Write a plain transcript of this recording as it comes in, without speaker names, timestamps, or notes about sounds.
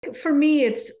For me,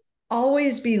 it's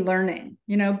always be learning,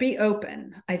 be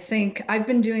open. I think I've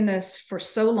been doing this for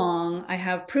so long. I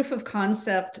have proof of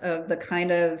concept of the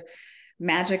kind of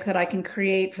magic that I can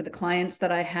create for the clients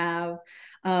that I have.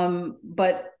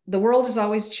 But the world is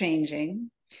always changing.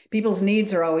 People's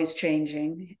needs are always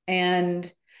changing.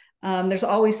 And there's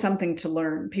always something to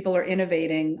learn. People are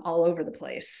innovating all over the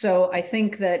place. So I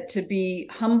think that to be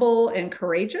humble and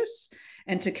courageous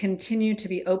and to continue to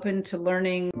be open to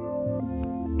learning.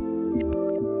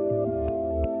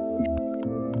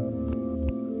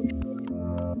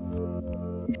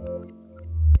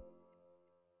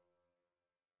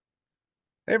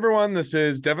 Hey everyone, this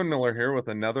is Devin Miller here with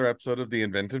another episode of The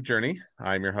Inventive Journey.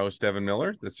 I'm your host, Devin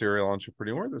Miller, the serial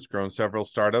entrepreneur that's grown several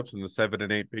startups in the 7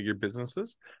 and 8 figure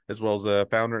businesses, as well as a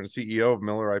founder and CEO of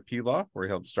Miller IP Law, where he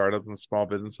helps startups and small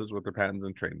businesses with their patents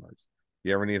and trademarks. If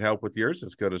you ever need help with yours,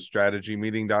 just go to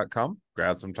strategymeeting.com,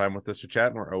 grab some time with us to chat,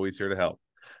 and we're always here to help.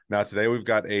 Now, today we've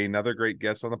got another great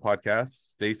guest on the podcast,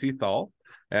 Stacy Thal.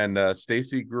 And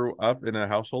Stacy grew up in a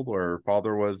household where her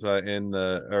father was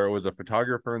was a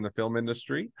photographer in the film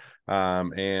industry,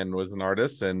 and was an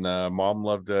artist. And mom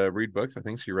loved to read books. I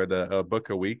think she read a book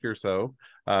a week or so.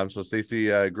 So Stacy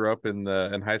grew up in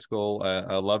high school,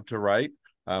 loved to write.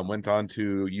 Went on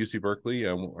to UC Berkeley,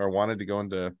 or wanted to go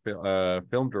into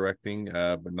film directing,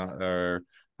 but not.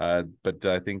 But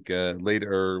I think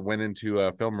later went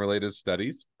into film related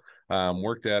studies.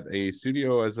 Worked at a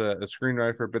studio as a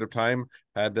screenwriter for a bit of time,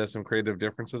 had some creative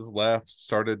differences, left,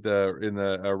 started in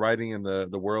the writing in the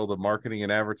world of marketing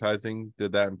and advertising,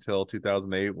 did that until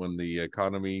 2008 when the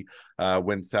economy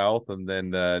went south. And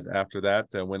then after that,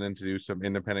 went in to do some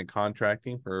independent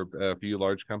contracting for a few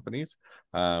large companies,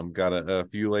 got a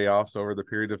few layoffs over the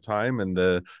period of time,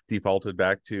 and defaulted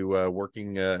back to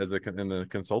working in a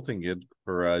consulting gig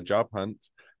for job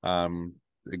hunts.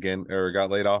 Again, or got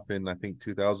laid off in I think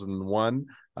 2001.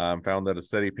 Found that a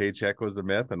steady paycheck was a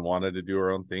myth and wanted to do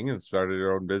her own thing and started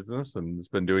her own business, and has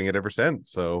been doing it ever since.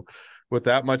 So with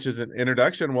that much as an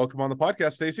introduction, welcome on the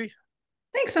podcast, Stacy.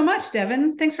 Thanks so much,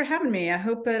 Devin. Thanks for having me. I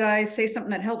hope that I say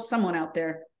something that helps someone out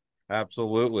there.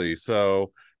 Absolutely.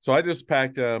 So I just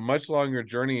packed a much longer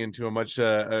journey into a much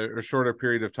a shorter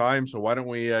period of time. So why don't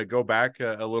we go back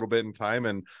a little bit in time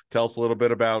and tell us a little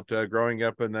bit about growing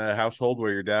up in a household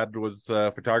where your dad was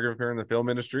a photographer in the film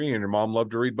industry and your mom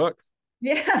loved to read books.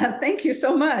 Yeah, thank you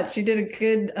so much. You did a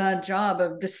good job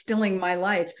of distilling my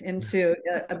life into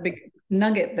a big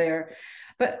nugget there.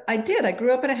 But I did. I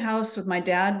grew up in a house with my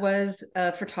dad was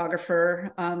a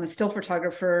photographer, a still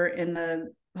photographer in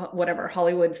the whatever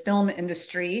Hollywood film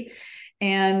industry.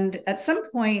 And at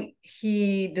some point,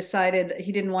 he decided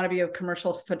he didn't want to be a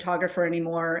commercial photographer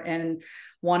anymore and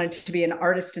wanted to be an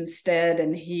artist instead.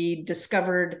 And he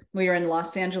discovered, we were in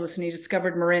Los Angeles, and he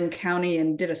discovered Marin County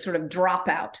and did a sort of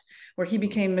dropout where he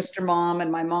became Mr. Mom,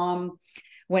 and my mom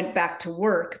went back to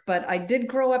work. But I did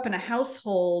grow up in a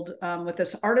household with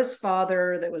this artist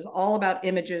father that was all about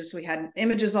images. We had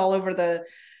images all over the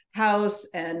house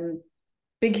and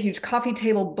big, huge coffee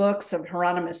table books of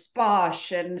Hieronymus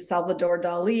Bosch and Salvador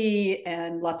Dali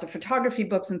and lots of photography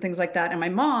books and things like that. And my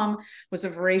mom was a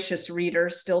voracious reader,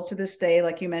 still to this day,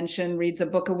 like you mentioned, reads a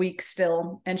book a week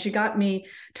still. And she got me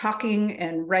talking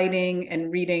and writing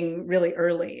and reading really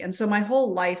early. And so my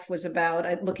whole life was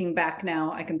about, looking back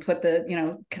now, I can put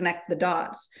connect the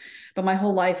dots. But my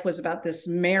whole life was about this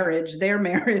marriage, their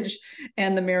marriage,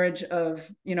 and the marriage of,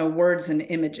 words and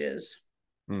images.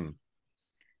 Hmm.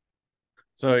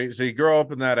 So you grow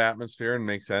up in that atmosphere and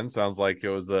makes sense. Sounds like it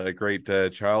was a great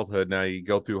childhood. Now you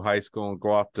go through high school and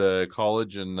go off to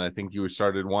college, and I think you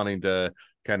started wanting to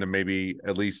kind of maybe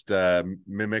at least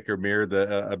mimic or mirror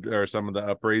the or some of the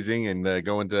upraising and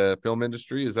go into film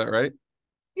industry. Is that right?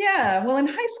 Yeah. Well, in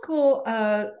high school,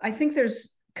 I think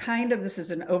there's this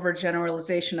is an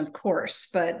overgeneralization, of course,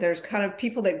 but there's kind of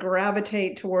people that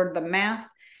gravitate toward the math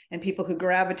and people who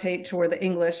gravitate toward the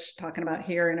English, talking about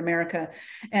here in America.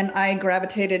 And I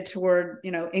gravitated toward,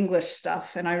 English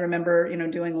stuff. And I remember,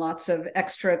 doing lots of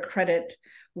extra credit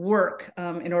work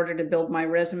in order to build my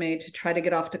resume to try to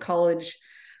get off to college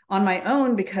on my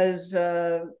own because,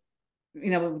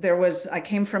 I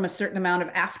came from a certain amount of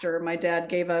after my dad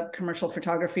gave up commercial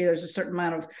photography. There's a certain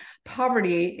amount of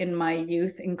poverty in my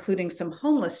youth, including some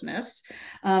homelessness.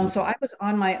 So I was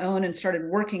on my own and started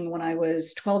working when I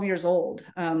was 12 years old.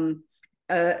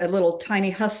 A little tiny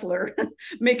hustler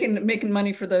making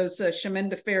money for those chemin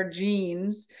de fer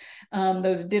jeans,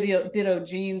 those ditto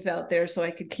jeans out there so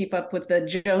I could keep up with the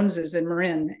Joneses in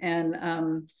Marin.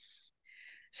 And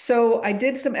so I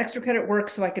did some extra credit work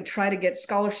so I could try to get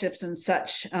scholarships and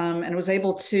such, and was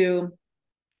able to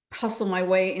hustle my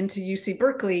way into UC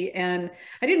Berkeley. And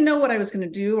I didn't know what I was going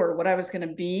to do or what I was going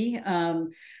to be.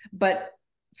 But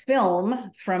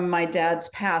film from my dad's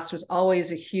past was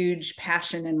always a huge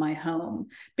passion in my home.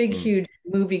 Big, huge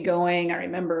movie going. I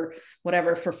remember,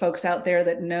 whatever, for folks out there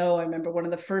that know, I remember one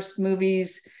of the first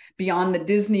movies beyond the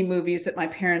Disney movies that my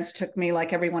parents took me,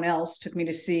 like everyone else, took me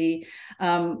to see.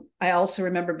 I also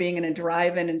remember being in a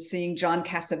drive-in and seeing John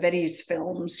Cassavetes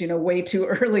films, way too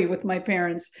early with my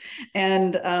parents.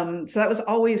 And so that was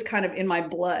always kind of in my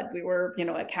blood. We were,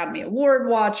 Academy Award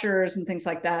watchers and things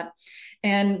like that.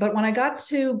 But when I got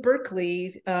to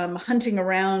Berkeley, hunting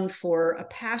around for a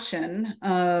passion,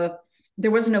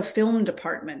 there was no film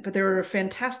department, but there were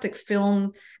fantastic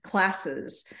film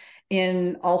classes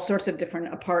in all sorts of different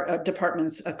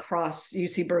departments across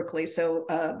UC Berkeley. So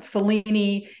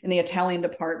Fellini in the Italian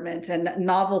department, and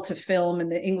novel to film in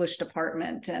the English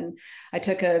department. And I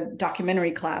took a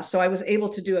documentary class. So I was able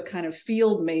to do a kind of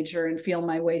field major and feel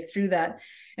my way through that.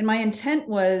 And my intent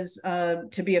was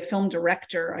to be a film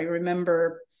director. I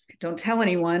remember, don't tell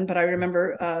anyone, but I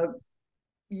remember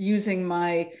using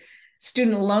my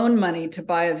student loan money to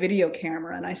buy a video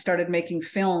camera, and I started making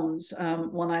films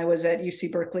when I was at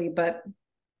UC Berkeley. But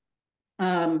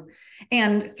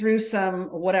and through some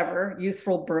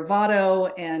youthful bravado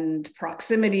and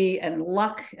proximity and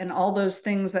luck and all those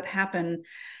things that happen,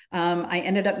 I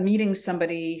ended up meeting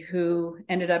somebody who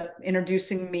ended up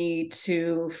introducing me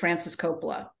to Francis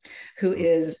Coppola, who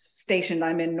is stationed,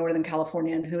 I'm in Northern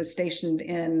California, and who is stationed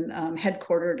in,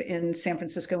 headquartered in San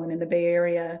Francisco and in the Bay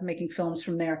Area, making films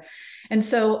from there. And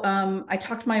so I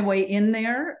talked my way in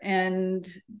there and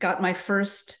got my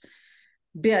first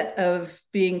bit of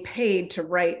being paid to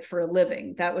write for a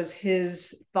living. That was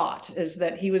his thought, is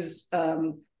that he was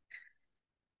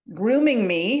grooming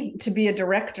me to be a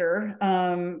director,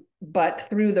 but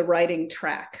through the writing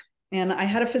track. And I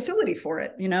had a facility for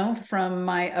it, from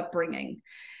my upbringing.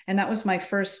 And that was my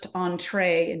first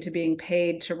entree into being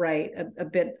paid to write a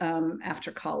bit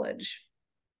after college.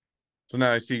 So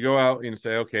now, so you go out and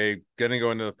say, okay, gonna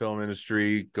go into the film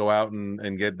industry, go out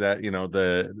and get that,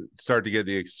 start to get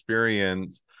the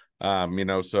experience.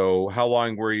 So how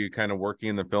long were you kind of working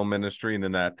in the film industry and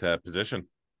in that position?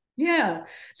 Yeah.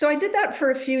 So I did that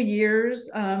for a few years.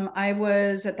 I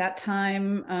was at that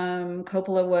time,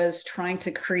 Coppola was trying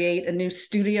to create a new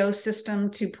studio system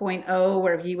 2.0,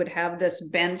 where he would have this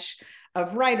bench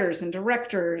of writers and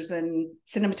directors and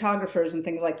cinematographers and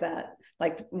things like that,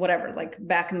 like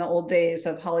back in the old days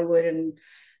of Hollywood and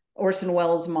Orson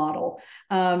Welles model.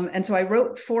 And so I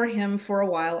wrote for him for a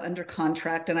while under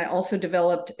contract. And I also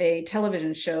developed a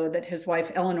television show that his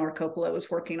wife, Eleanor Coppola, was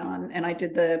working on. And I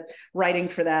did the writing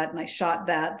for that. And I shot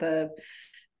the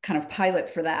kind of pilot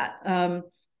for that.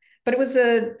 But it was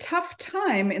a tough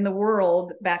time in the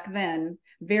world back then,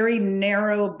 very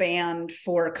narrow band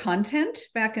for content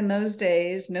back in those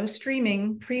days, no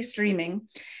streaming, pre-streaming.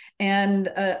 And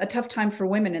a tough time for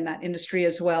women in that industry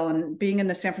as well. And being in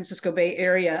the San Francisco Bay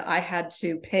Area, I had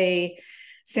to pay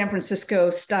San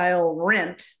Francisco style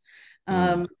rent.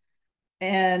 And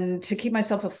to keep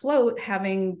myself afloat,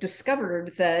 having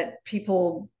discovered that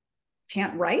people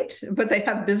can't write, but they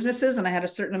have businesses, and I had a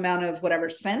certain amount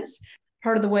of sense.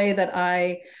 Part of the way that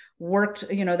I worked,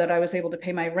 that I was able to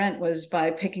pay my rent was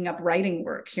by picking up writing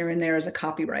work here and there as a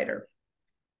copywriter.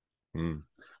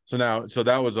 So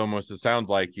that was almost, it sounds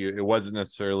like it wasn't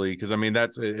necessarily, because I mean,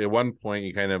 that's at one point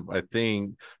you kind of, I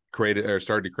think, created or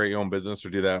started to create your own business or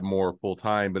do that more full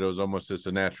time, but it was almost just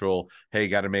a natural, hey,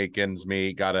 got to make ends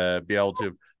meet, got to be able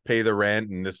to pay the rent,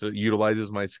 and this utilizes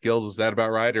my skills. Is that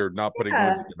about right? Or not putting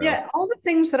words in your mouth? Yeah, all the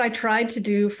things that I tried to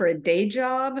do for a day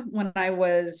job when I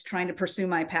was trying to pursue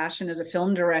my passion as a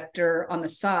film director on the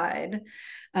side,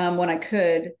 when I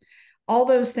could, all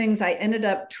those things I ended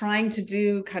up trying to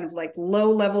do kind of like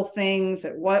low level things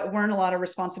that weren't a lot of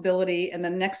responsibility. And the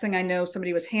next thing I know,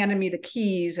 somebody was handing me the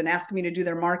keys and asking me to do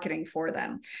their marketing for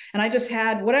them. And I just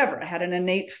had I had an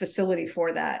innate facility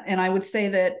for that. And I would say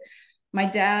that my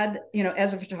dad,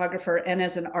 as a photographer and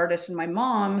as an artist, and my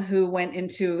mom, who went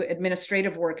into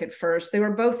administrative work at first, they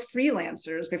were both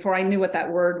freelancers before I knew what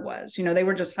that word was. They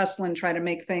were just hustling, trying to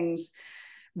make things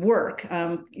work,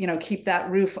 keep that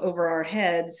roof over our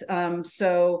heads.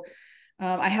 So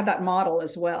I had that model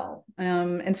as well.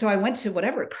 And so I went to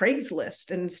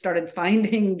Craigslist and started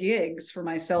finding gigs for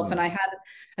myself. And I had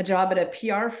a job at a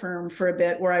PR firm for a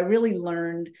bit where I really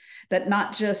learned that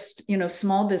not just,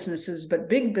 small businesses, but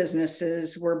big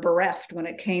businesses were bereft when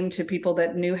it came to people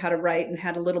that knew how to write and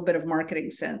had a little bit of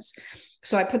marketing sense.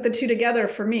 So I put the two together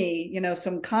for me,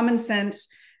 some common sense,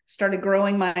 started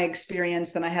growing my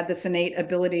experience. Then I had this innate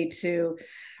ability to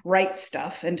write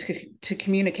stuff and to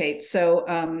communicate.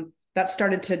 So that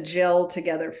started to gel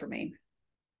together for me.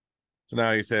 So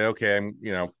now you say, okay, I'm,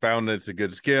 found it's a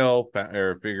good skill,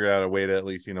 or figure out a way to at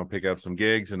least, pick up some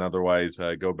gigs and otherwise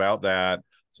go about that.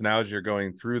 So now as you're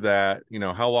going through that,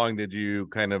 how long did you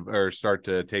kind of, or start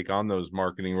to take on those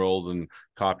marketing roles and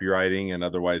copywriting and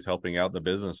otherwise helping out the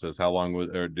businesses? How long was,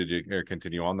 or did you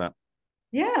continue on that?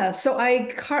 Yeah, so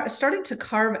I started to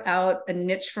carve out a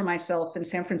niche for myself in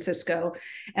San Francisco,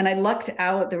 and I lucked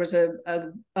out. There was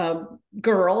a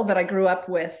girl that I grew up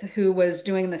with who was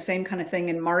doing the same kind of thing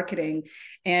in marketing,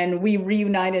 and we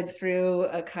reunited through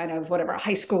a kind of whatever, a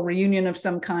high school reunion of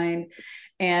some kind.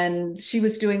 And she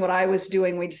was doing what I was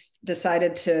doing. We just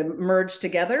decided to merge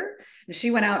together. She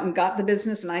went out and got the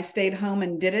business, and I stayed home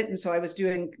and did it. And so I was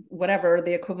doing whatever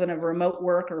the equivalent of remote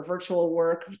work or virtual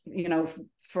work,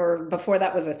 for before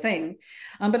that was a thing.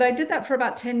 But I did that for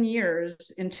about 10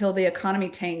 years until the economy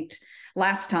tanked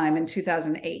last time in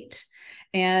 2008.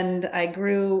 And I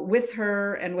grew with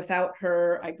her and without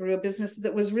her. I grew a business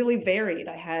that was really varied.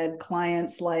 I had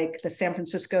clients like the San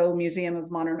Francisco Museum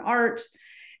of Modern Art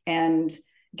and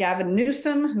Gavin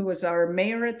Newsom, who was our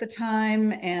mayor at the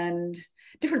time, and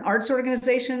different arts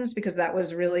organizations, because that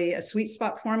was really a sweet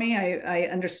spot for me. I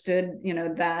understood,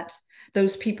 that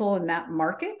those people in that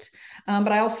market.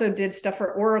 But I also did stuff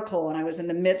for Oracle, and I was in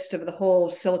the midst of the whole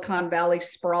Silicon Valley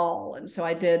sprawl. And so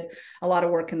I did a lot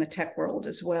of work in the tech world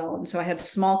as well. And so I had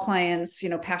small clients,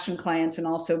 passion clients, and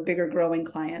also bigger growing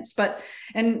clients,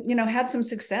 and had some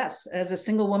success. As a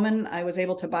single woman, I was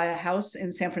able to buy a house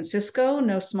in San Francisco,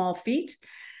 no small feat.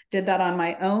 Did that on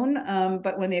my own.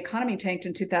 But when the economy tanked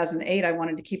in 2008, I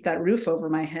wanted to keep that roof over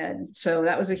my head. So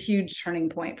that was a huge turning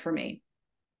point for me.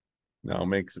 No,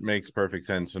 makes perfect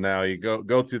sense. So now you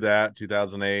go through that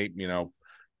 2008,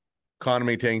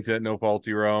 economy tanks it, no fault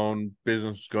of your own,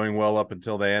 business going well up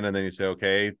until then. And then you say,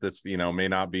 okay, this, may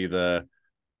not be the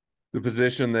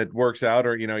position that works out,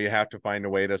 or, you have to find a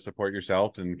way to support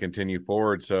yourself and continue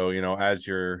forward. So, as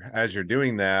you're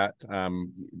doing that,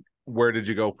 where did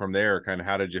you go from there? Kind of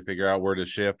how did you figure out where to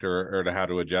shift or to how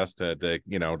to adjust to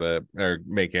or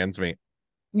make ends meet?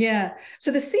 Yeah.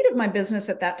 So the seed of my business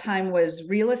at that time was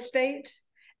real estate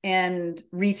and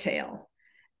retail,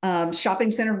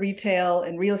 shopping center retail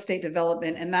and real estate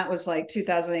development. And that was like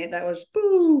 2008. That was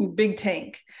big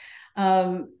tank.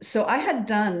 So I had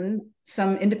done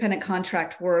some independent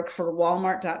contract work for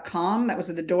Walmart.com. That was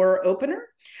the door opener.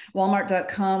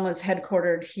 Walmart.com was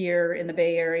headquartered here in the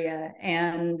Bay Area,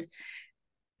 and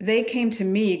they came to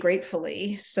me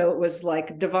gratefully. So it was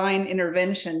like divine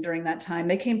intervention during that time.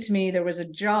 They came to me. There was a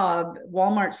job.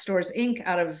 Walmart Stores Inc.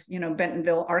 out of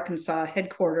Bentonville, Arkansas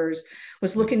headquarters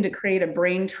was looking to create a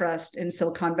brain trust in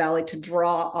Silicon Valley to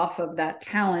draw off of that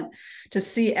talent to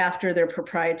see after their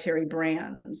proprietary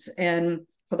brands and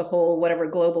for the whole whatever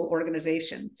global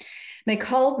organization. They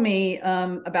called me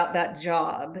about that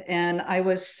job, and I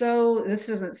was this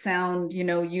doesn't sound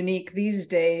unique these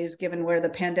days given where the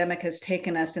pandemic has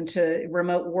taken us into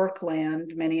remote work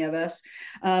land, many of us,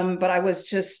 but I was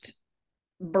just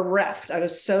bereft. I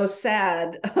was so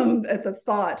sad at the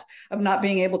thought of not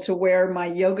being able to wear my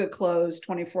yoga clothes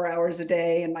 24 hours a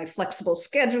day and my flexible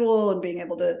schedule and being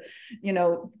able to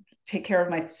take care of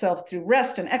myself through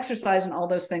rest and exercise and all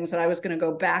those things, that I was going to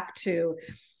go back to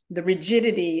the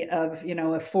rigidity of, a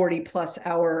 40+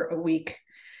 hour a week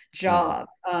job.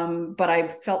 But I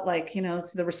felt like,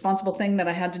 it's the responsible thing that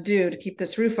I had to do to keep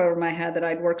this roof over my head that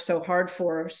I'd worked so hard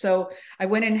for. So I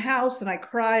went in house and I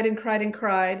cried and cried and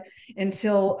cried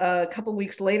until a couple of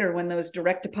weeks later, when those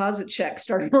direct deposit checks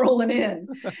started rolling in.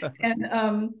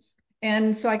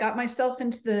 And so I got myself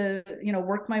into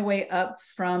worked my way up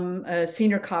from a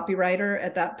senior copywriter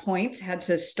at that point, had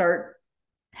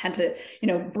to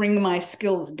bring my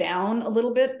skills down a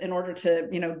little bit in order to,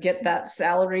 get that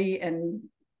salary and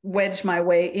wedge my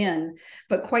way in.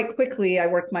 But quite quickly, I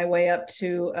worked my way up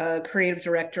to a creative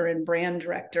director and brand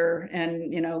director,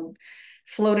 and,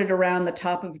 floated around the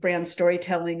top of brand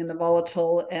storytelling in the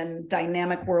volatile and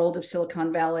dynamic world of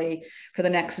Silicon Valley for the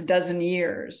next dozen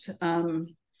years.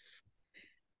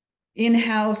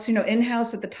 In-house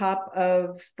at the top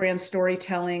of brand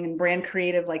storytelling and brand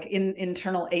creative, like in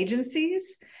internal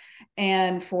agencies,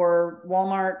 and for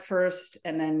Walmart first,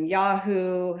 and then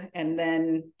Yahoo, and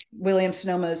then Williams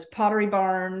Sonoma's Pottery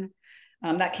Barn.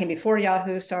 That came before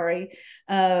Yahoo, sorry.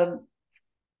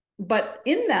 But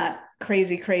in that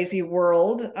crazy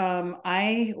world,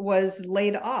 I was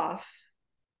laid off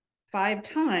 5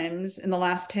 times in the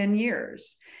last 10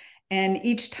 years. And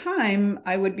each time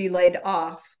I would be laid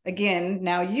off, again,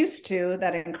 now used to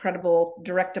that incredible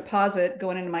direct deposit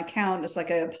going into my account. It's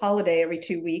like a holiday every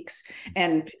 2 weeks,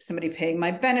 and somebody paying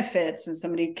my benefits and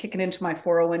somebody kicking into my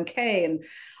 401k and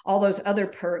all those other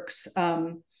perks.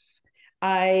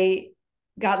 I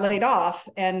got laid off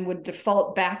and would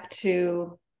default back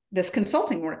to this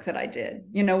consulting work that I did,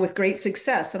 with great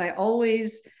success. And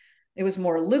it was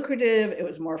more lucrative, it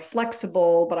was more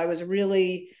flexible, but I was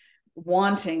really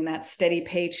wanting that steady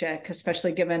paycheck,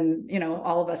 especially given,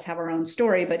 all of us have our own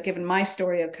story, but given my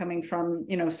story of coming from,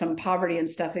 some poverty and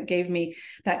stuff, it gave me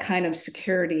that kind of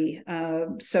security.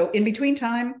 So in between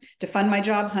time to fund my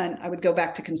job hunt, I would go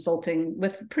back to consulting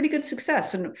with pretty good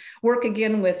success and work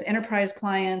again with enterprise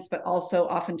clients, but also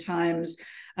oftentimes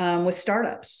with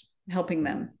startups, helping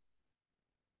them.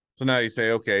 So now you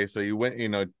say, okay, so you went,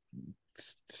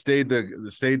 stayed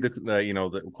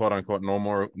the quote unquote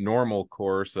normal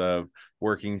course of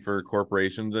working for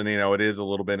corporations, and it is a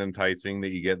little bit enticing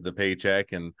that you get the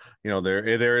paycheck, and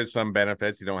there is some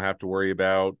benefits. You don't have to worry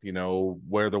about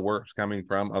where the work's coming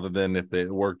from, other than if the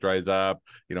work dries up.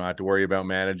 You don't have to worry about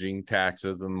managing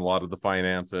taxes and a lot of the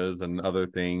finances and other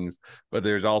things. But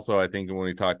there's also, I think, when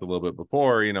we talked a little bit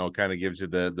before, kind of gives you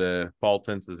the false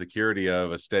sense of security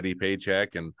of a steady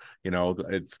paycheck. And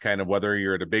it's kind of whether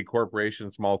you're at a big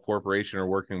corporation, small corporation, or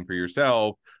working for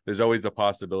yourself, there's always a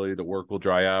possibility that work will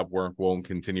dry up, work won't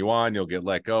continue on, you'll get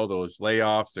let go, those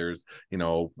layoffs, there's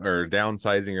or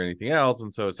downsizing or anything else.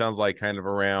 And so it sounds like kind of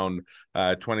around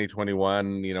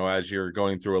 2021, as you're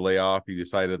going through a layoff, you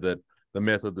decided that the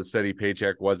myth of the steady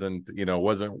paycheck wasn't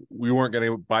we weren't going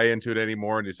to buy into it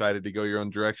anymore and decided to go your own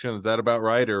direction. Is that about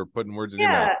right, or putting words in your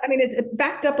mouth? Yeah, I mean, it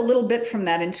backed up a little bit from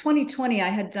that. In 2020, I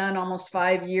had done almost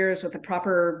 5 years with a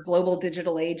proper global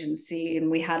digital agency, and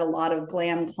we had a lot of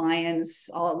glam clients,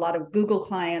 a lot of Google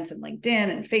clients and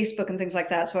LinkedIn and Facebook and things like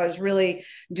that. So I was really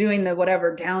doing the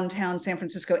whatever downtown San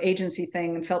Francisco agency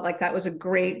thing, and felt like that was a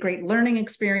great learning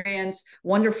experience,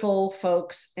 wonderful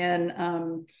folks, and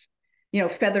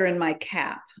feather in my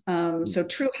cap. So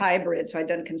true hybrid. So I'd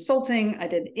done consulting, I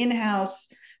did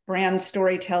in-house brand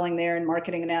storytelling there and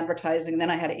marketing and advertising. Then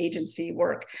I had agency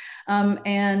work.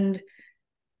 And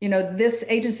this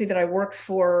agency that I worked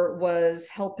for was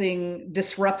helping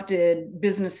disrupted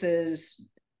businesses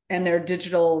and their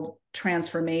digital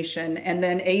transformation. And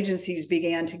then agencies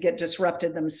began to get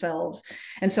disrupted themselves.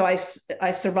 And so I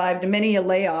survived many a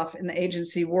layoff in the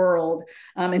agency world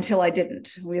until I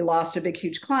didn't. We lost a big,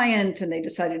 huge client, and they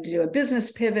decided to do a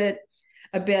business pivot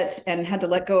a bit and had to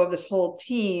let go of this whole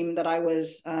team that I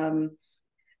was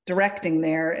directing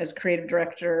there as creative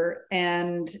director.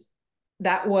 And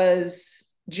that was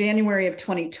January of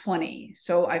 2020.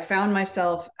 So I found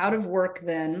myself out of work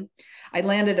then. I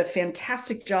landed a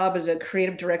fantastic job as a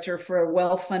creative director for a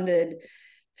well-funded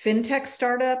fintech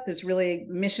startup that's really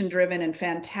mission-driven and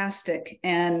fantastic.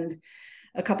 And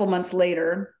a couple months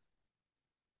later,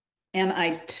 and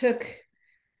I took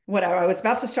I was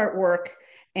about to start work,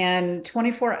 and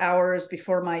 24 hours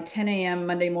before my 10 a.m.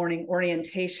 Monday morning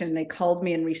orientation, they called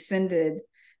me and rescinded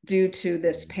due to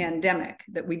this pandemic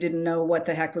that we didn't know what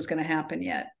the heck was going to happen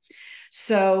yet.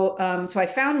 So I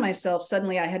found myself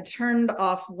suddenly, I had turned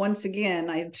off once again.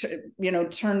 I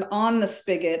turned on the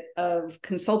spigot of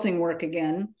consulting work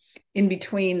again in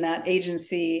between that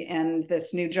agency and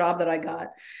this new job that I got,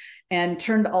 and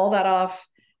turned all that off,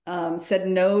 said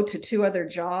no to 2 other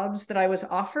jobs that I was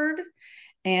offered,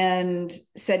 and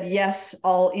said yes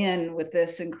all in with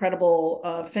this incredible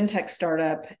fintech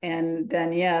startup. And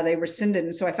then, they rescinded.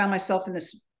 And so I found myself in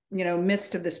this,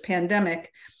 midst of this pandemic,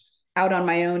 out on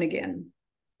my own again.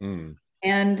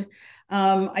 And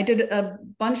I did a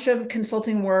bunch of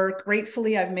consulting work.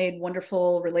 Gratefully, I've made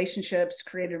wonderful relationships,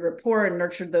 created rapport, and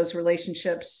nurtured those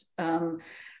relationships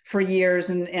for years.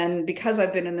 And because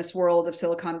I've been in this world of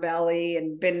Silicon Valley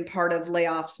and been part of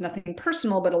layoffs, nothing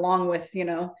personal, but along with,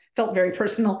 felt very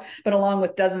personal, but along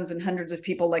with dozens and hundreds of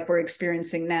people like we're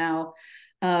experiencing now,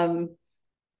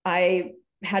 I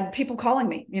had people calling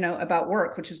me, about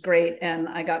work, which is great. And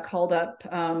I got called up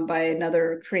by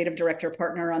another creative director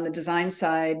partner on the design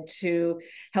side to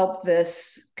help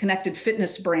this connected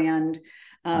fitness brand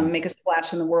make a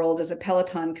splash in the world as a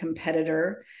Peloton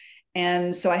competitor.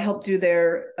 And so I helped do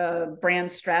their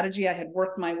brand strategy. I had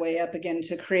worked my way up again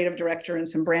to creative director and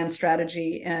some brand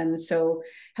strategy. And so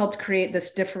helped create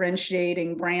this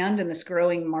differentiating brand in this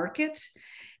growing market.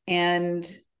 And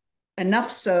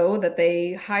enough so that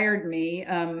they hired me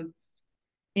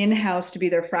in-house to be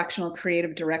their fractional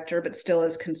creative director, but still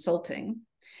as consulting.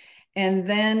 And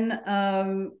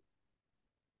then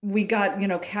we got,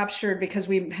 captured because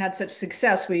we had such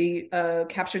success. We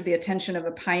captured the attention of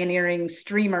a pioneering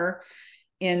streamer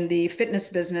in the fitness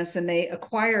business, and they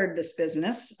acquired this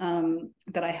business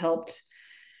that I helped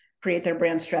create their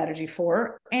brand strategy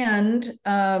for. And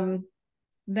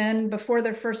then before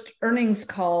their first earnings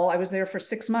call, I was there for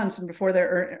 6 months, and before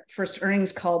their first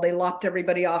earnings call, they lopped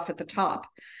everybody off at the top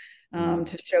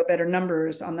to show better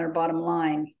numbers on their bottom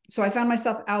line. So I found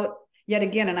myself out yet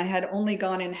again, and I had only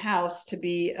gone in-house to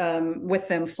be with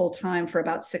them full time for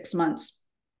about 6 months.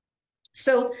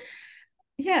 So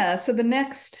yeah, so the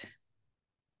next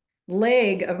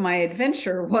leg of my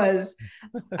adventure was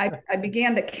I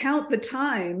began to count the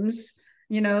times,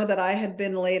 that I had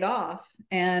been laid off,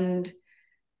 and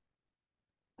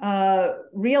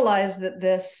realized that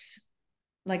this,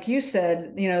 like you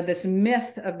said, this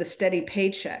myth of the steady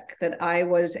paycheck, that I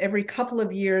was every couple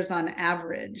of years on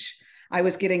average, I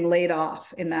was getting laid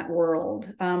off in that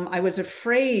world. I was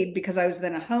afraid, because I was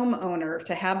then a homeowner,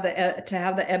 to have the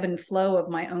ebb and flow of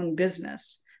my own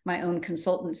business, my own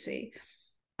consultancy.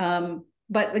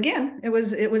 But again, it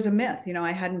was a myth.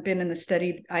 I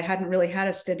hadn't really had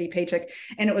a steady paycheck,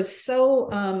 and it was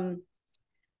so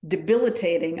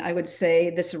debilitating, I would say,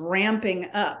 this ramping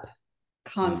up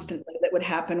constantly that would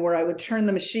happen, where I would turn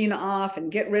the machine off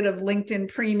and get rid of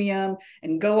LinkedIn Premium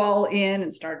and go all in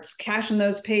and start cashing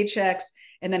those paychecks,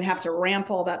 and then have to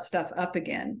ramp all that stuff up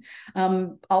again.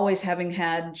 Always having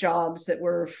had jobs that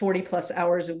were 40 plus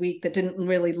hours a week that didn't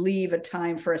really leave a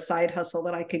time for a side hustle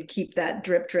that I could keep that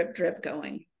drip, drip, drip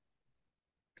going.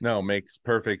 No, makes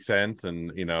perfect sense.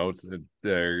 And,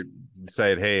 they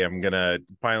said, hey, I'm going to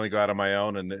finally go out on my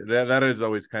own. And that is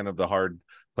always kind of the hard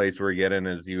place where you get in,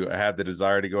 is you have the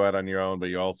desire to go out on your own, but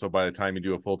you also, by the time you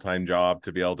do a full-time job,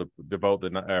 to be able to devote the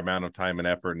amount of time and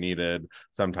effort needed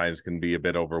sometimes can be a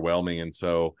bit overwhelming. And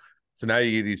so now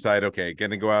you decide, okay,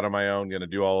 going to go out on my own, going to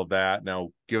do all of that. Now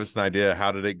give us an idea.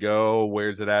 How did it go?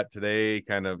 Where's it at today?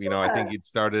 Kind of, I think you'd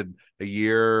started a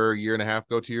year and a half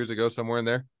ago, 2 years ago, somewhere in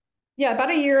there. Yeah,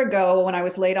 about a year ago, when I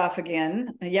was laid off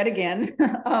yet again,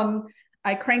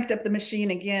 I cranked up the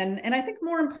machine again. And I think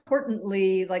more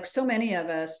importantly, like so many of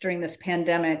us during this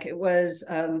pandemic, it was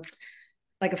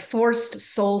like a forced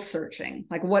soul searching,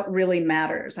 like what really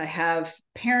matters. I have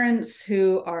parents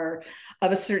who are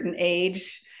of a certain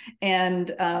age, and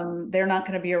they're not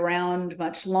going to be around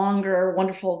much longer.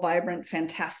 Wonderful, vibrant,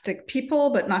 fantastic people,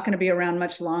 but not going to be around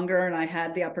much longer. And I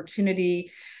had the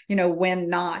opportunity, when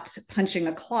not punching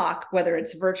a clock, whether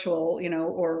it's virtual,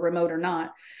 or remote or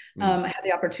not, I had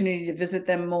the opportunity to visit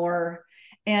them more.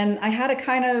 And I had a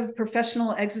kind of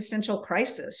professional existential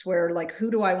crisis where, like,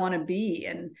 who do I want to be?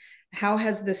 And how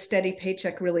has this steady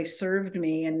paycheck really served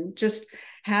me? And just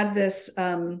had this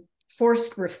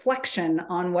forced reflection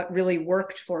on what really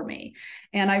worked for me.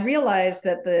 And I realized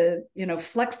that the,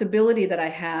 flexibility that I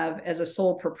have as a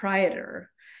sole proprietor,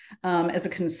 as a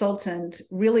consultant,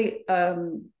 really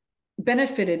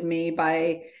benefited me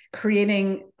by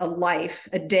creating a life,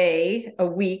 a day, a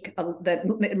week that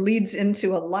leads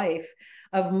into a life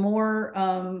of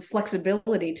more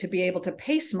flexibility to be able to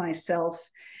pace myself,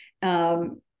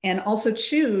 and also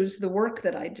choose the work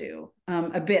that I do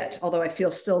a bit, although I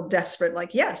feel still desperate,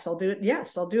 like, yes, I'll do it.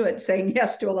 Yes, I'll do it. Saying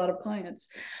yes to a lot of clients.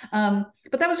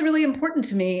 But that was really important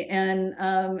to me. And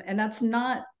that's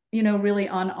not, really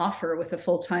on offer with a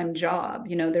full-time job.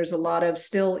 There's a lot of,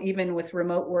 still, even with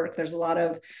remote work, there's a lot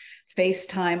of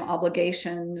FaceTime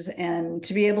obligations, and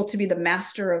to be able to be the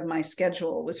master of my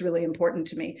schedule was really important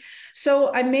to me.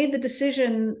 So I made the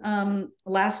decision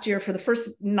last year. For the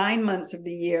first 9 months of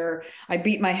the year, I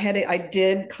beat my head. I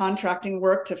did contracting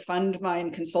work to fund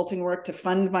and consulting work to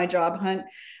fund my job hunt.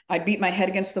 I beat my head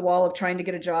against the wall of trying to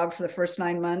get a job for the first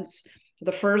 9 months.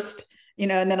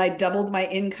 And then I doubled my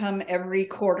income every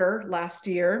quarter last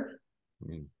year.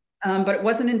 But it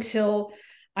wasn't until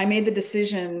I made the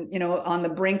decision, on the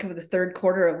brink of the third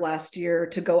quarter of last year,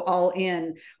 to go all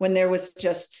in, when there was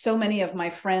just so many of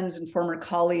my friends and former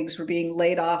colleagues were being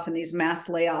laid off in these mass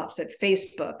layoffs at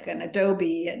Facebook and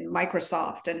Adobe and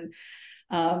Microsoft and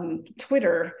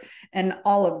Twitter and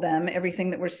all of them,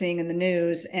 everything that we're seeing in the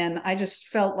news. And I just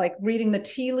felt like reading the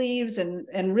tea leaves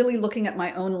and really looking at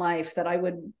my own life, that I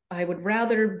would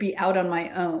rather be out on my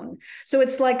own. So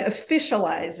it's like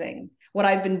officializing what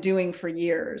I've been doing for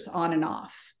years, on and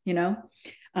off,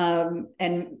 and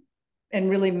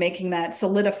really making that,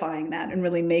 solidifying that, and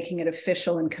really making it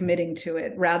official and committing to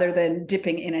it, rather than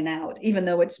dipping in and out, even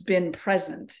though it's been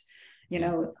present,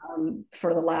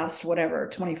 for the last,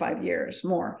 25 years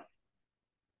more.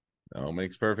 Oh,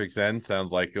 makes perfect sense.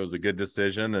 Sounds like it was a good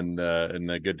decision and in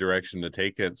a good direction to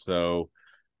take it. So,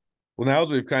 well, now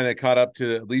as we've kind of caught up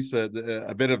to at least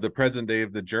a bit of the present day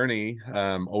of the journey,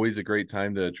 always a great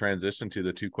time to transition to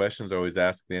the two questions I always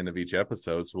ask at the end of each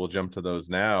episode. So we'll jump to those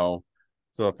now.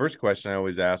 So the first question I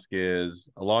always ask is,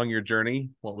 along your journey,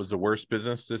 what was the worst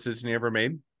business decision you ever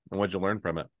made, and what'd you learn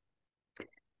from it? I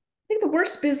think the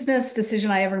worst business decision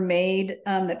I ever made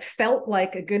that felt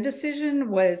like a good decision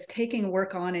was taking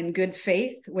work on in good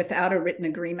faith without a written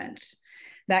agreement.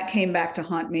 That came back to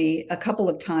haunt me a couple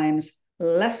of times.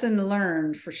 Lesson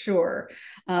learned for sure.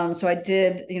 So I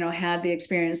did, had the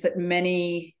experience that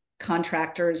many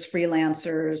contractors,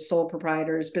 freelancers, sole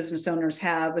proprietors, business owners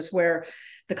have, is where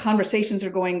the conversations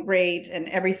are going great and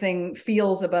everything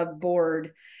feels above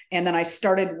board. And then I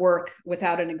started work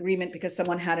without an agreement because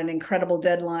someone had an incredible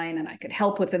deadline and I could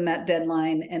help within that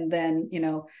deadline. And then,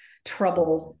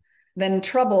 trouble,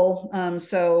 trouble.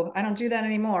 So I don't do that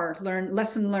anymore.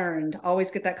 Lesson learned,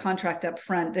 always get that contract up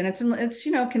front. And it's,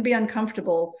 can be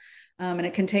uncomfortable and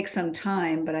it can take some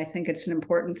time, but I think it's an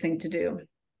important thing to do.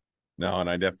 No, and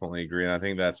I definitely agree. And I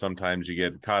think that sometimes you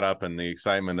get caught up in the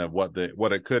excitement of what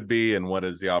it could be and what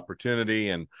is the opportunity.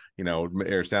 And,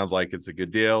 it sounds like it's a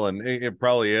good deal, and it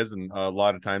probably is. And a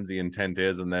lot of times the intent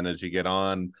is, and then as you get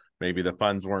on, maybe the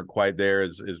funds weren't quite there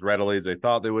as readily as they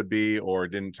thought they would be, or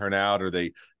it didn't turn out, or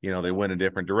they went a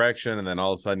different direction. And then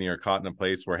all of a sudden you're caught in a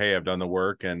place where, hey, I've done the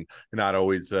work, and not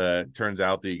always turns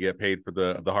out that you get paid for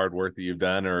the hard work that you've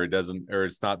done, or it doesn't, or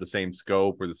it's not the same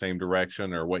scope or the same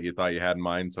direction or what you thought you had in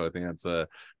mind. So I think that's a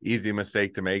easy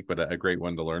mistake to make, but a great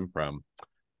one to learn from.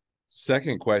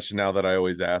 Second question now that I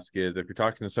always ask is, if you're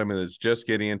talking to someone that's just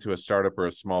getting into a startup or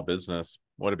a small business,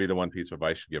 what would be the one piece of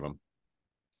advice you give them?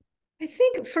 I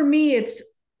think for me, it's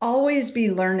always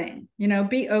be learning,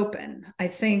 be open. I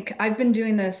think I've been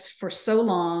doing this for so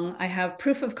long. I have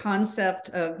proof of concept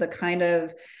of the kind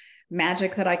of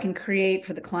magic that I can create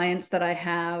for the clients that I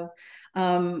have.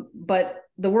 But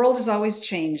the world is always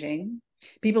changing.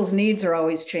 People's needs are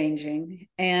always changing.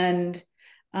 And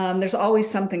there's always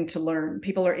something to learn.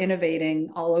 People are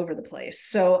innovating all over the place.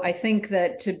 So I think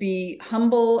that to be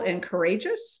humble and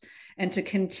courageous and to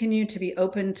continue to be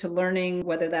open to learning,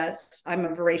 whether that's, I'm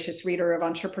a voracious reader of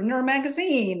Entrepreneur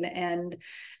Magazine and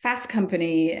Fast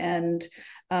Company and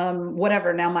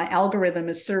whatever. Now my algorithm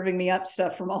is serving me up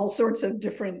stuff from all sorts of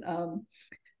different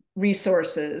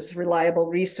resources, reliable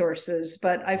resources.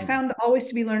 But I've found always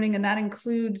to be learning, and that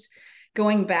includes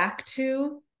going back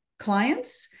to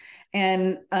clients.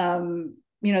 And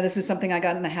this is something I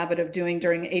got in the habit of doing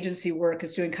during agency work,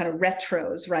 is doing kind of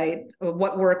retros, right?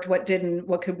 What worked, what didn't,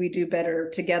 what could we do better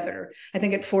together? I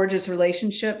think it forges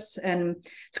relationships, and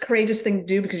it's a courageous thing to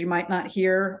do because you might not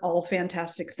hear all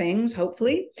fantastic things,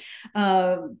 hopefully.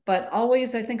 But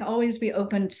always be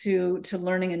open to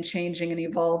learning and changing and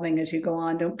evolving as you go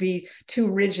on. Don't be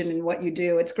too rigid in what you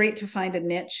do. It's great to find a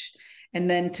niche and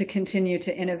then to continue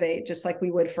to innovate, just like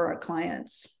we would for our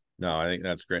clients. No, I think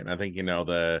that's great. And I think,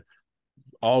 the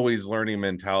always learning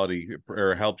mentality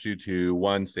helps you to,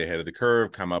 one, stay ahead of the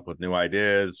curve, come up with new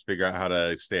ideas, figure out how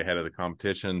to stay ahead of the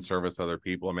competition, service other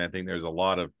people. I mean, I think there's a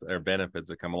lot of benefits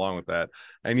that come along with that.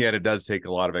 And yet it does take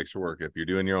a lot of extra work. If you're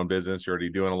doing your own business, you're already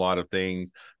doing a lot of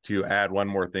things. To add one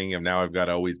more thing of, now I've got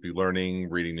to always be learning,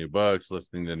 reading new books,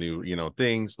 listening to new,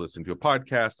 things, listening to a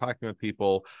podcast, talking with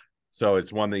people. So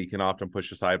it's one that you can often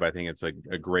push aside, but I think it's a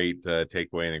great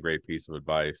takeaway and a great piece of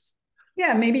advice.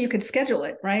 Yeah, maybe you could schedule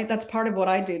it, right? That's part of what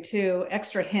I do too.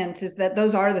 Extra hint is that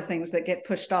those are the things that get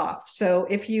pushed off. So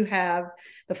if you have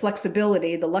the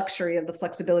flexibility, the luxury of the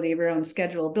flexibility of your own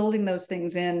schedule, building those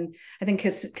things in, I think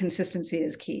consistency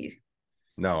is key.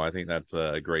 No, I think that's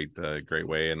a great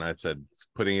way. And I said,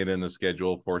 putting it in the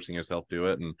schedule, forcing yourself to do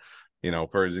it. And,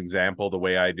 for example, the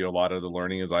way I do a lot of the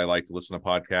learning is I like to listen to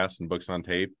podcasts and books on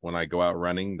tape when I go out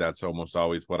running. That's almost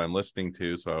always what I'm listening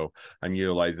to. So I'm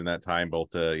utilizing that time both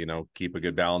to, keep a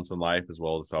good balance in life as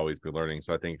well as to always be learning.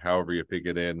 So I think however you pick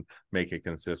it in, make it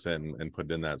consistent and put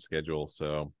it in that schedule.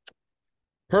 So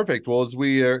perfect. Well, as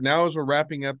we're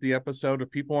wrapping up the episode,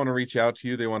 if people want to reach out to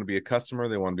you, they want to be a customer,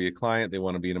 they want to be a client, they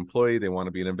want to be an employee, they want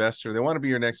to be an investor, they want to be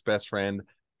your next best friend,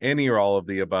 any or all of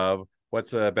the above,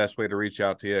 what's the best way to reach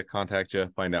out to you, contact you,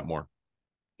 find out more?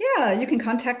 Yeah, you can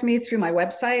contact me through my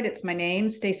website. It's my name,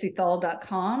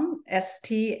 stacythal.com,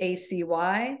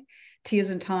 STACY, T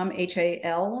as in Tom,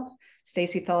 HAL,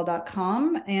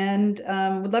 stacythal.com. And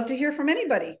would love to hear from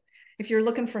anybody. If you're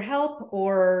looking for help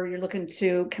or you're looking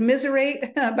to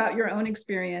commiserate about your own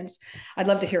experience, I'd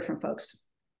love to hear from folks.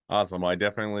 Awesome. I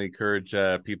definitely encourage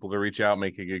people to reach out,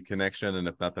 make a good connection, and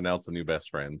if nothing else, a new best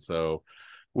friend. So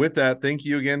with that, thank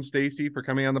you again, Stacy, for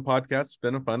coming on the podcast. It's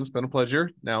been fun. It's been a pleasure.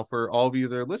 Now, for all of you,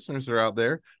 the listeners that are out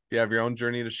there, if you have your own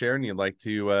journey to share and you'd like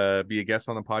to be a guest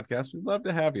on the podcast, we'd love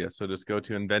to have you. So just go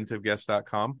to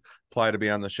inventiveguest.com, apply to be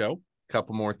on the show.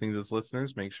 couple more things as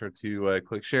listeners. Make sure to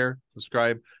click share,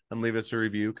 subscribe, and leave us a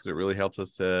review, because it really helps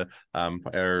us to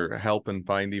help and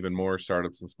find even more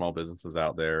startups and small businesses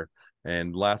out there.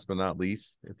 And last but not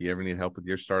least, if you ever need help with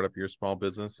your startup, your small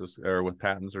business, or with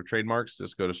patents or trademarks,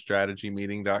 just go to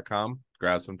strategymeeting.com,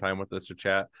 grab some time with us to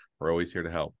chat. We're always here to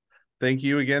help. Thank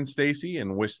you again, Stacy,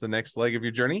 and wish the next leg of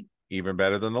your journey even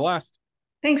better than the last.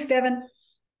 Thanks, Devin.